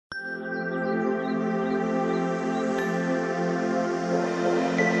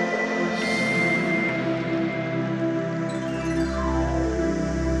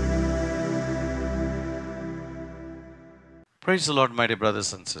Praise the Lord, my dear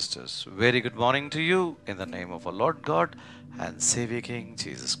brothers and sisters. Very good morning to you in the name of our Lord God and Savior King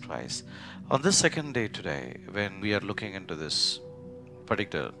Jesus Christ. On this second day today, when we are looking into this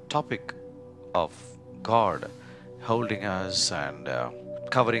particular topic of God holding us and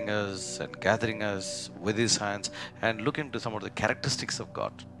covering us and gathering us with His hands, and look into some of the characteristics of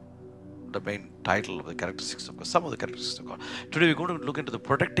God. The main title of the characteristics of God, some of the characteristics of God. Today we're going to look into the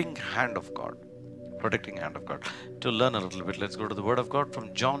protecting hand of God. Protecting hand of God. To learn a little bit, let's go to the Word of God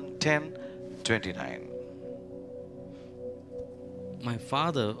from John 10:29. My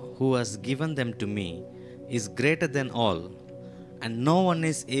Father, who has given them to me, is greater than all, and no one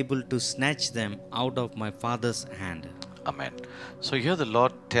is able to snatch them out of my Father's hand. Amen. So here the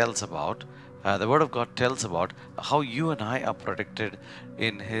Lord tells about, the Word of God tells about how you and I are protected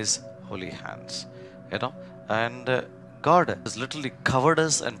in His holy hands. You know, and God has literally covered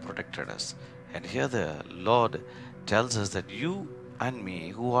us and protected us. And here the Lord tells us that you and me,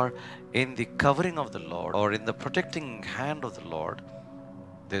 who are in the covering of the Lord or in the protecting hand of the Lord,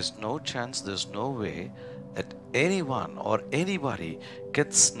 there's no chance, there's no way that anyone or anybody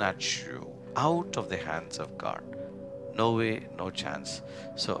can snatch you out of the hands of God. No way, no chance.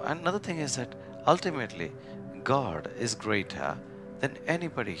 So, another thing is that ultimately, God is greater than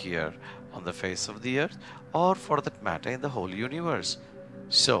anybody here on the face of the earth, or for that matter, in the whole universe.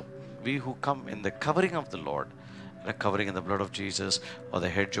 So, we who come in the covering of the Lord, covering in the blood of Jesus or the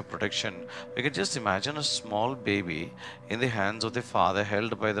hedge of protection, we can just imagine a small baby in the hands of the father,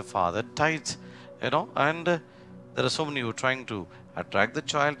 held by the father tight, and there are so many who are trying to attract the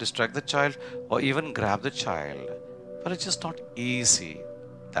child, distract the child, or even grab the child. But it's just not easy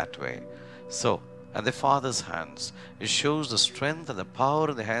that way. So, and the Father's hands, it shows the strength and the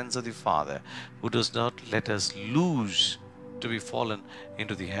power in the hands of the Father, who does not let us lose to be fallen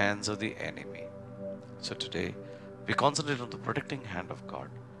into the hands of the enemy. So today, we concentrate on the protecting hand of God.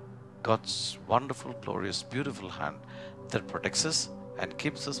 God's wonderful, glorious, beautiful hand that protects us and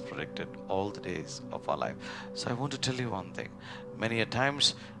keeps us protected all the days of our life. So I want to tell you one thing. Many a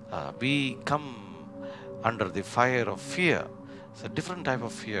times we come under the fire of fear. It's a different type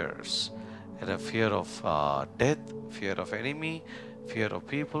of fears. Fear of death, fear of enemy, fear of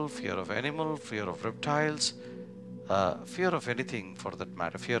people, fear of animal, fear of reptiles, fear of anything for that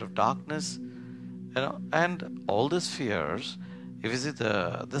matter, fear of darkness, and all these fears, if you see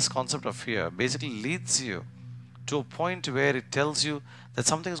this concept of fear basically leads you to a point where it tells you that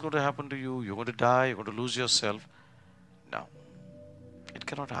something is going to happen to you, you're going to die, you're going to lose yourself. No, it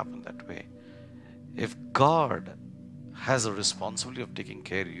cannot happen that way. If God has a responsibility of taking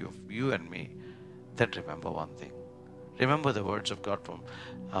care of you and me, then remember one thing. Remember the words of God from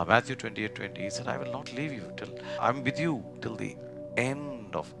Matthew 28:20. He said, I will not leave you till I'm with you till the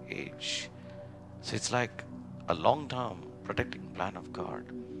end of age. So it's like a long-term protecting plan of God.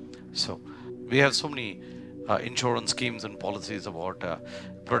 So we have so many insurance schemes and policies about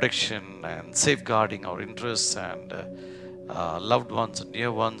protection and safeguarding our interests and loved ones and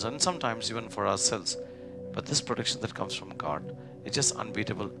near ones, and sometimes even for ourselves. But this protection that comes from God is just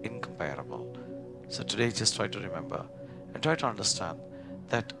unbeatable, incomparable. So today, just try to remember and try to understand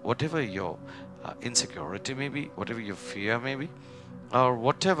that whatever your insecurity may be, whatever your fear may be, or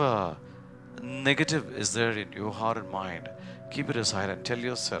whatever negative is there in your heart and mind, keep it aside and tell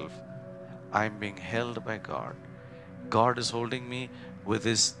yourself, I'm being held by God. God is holding me with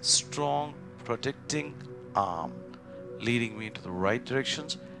His strong, protecting arm, leading me into the right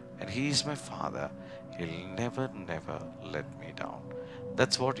directions, and He is my Father. He'll never, never let me down.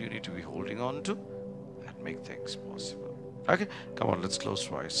 That's what you need to be holding on to and make things possible. Okay, come on, let's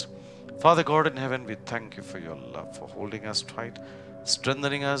close our eyes. Father God in heaven, we thank you for your love, for holding us tight,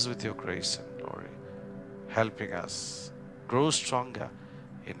 strengthening us with your grace and glory, helping us grow stronger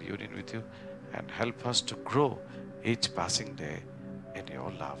in union with you, and help us to grow each passing day in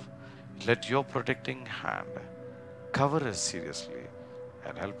your love. Let your protecting hand cover us seriously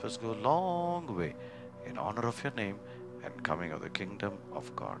and help us go a long way in honor of your name and coming of the kingdom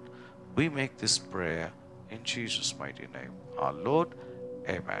of God. We make this prayer in Jesus' mighty name, our Lord.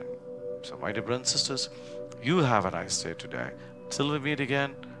 Amen. So, my dear brothers and sisters, you have a nice day today. Till we meet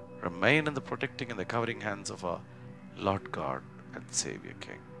again, remain in the protecting and the covering hands of our Lord God and Savior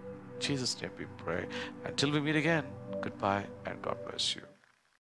King. In Jesus' name we pray. Until we meet again, goodbye and God bless you.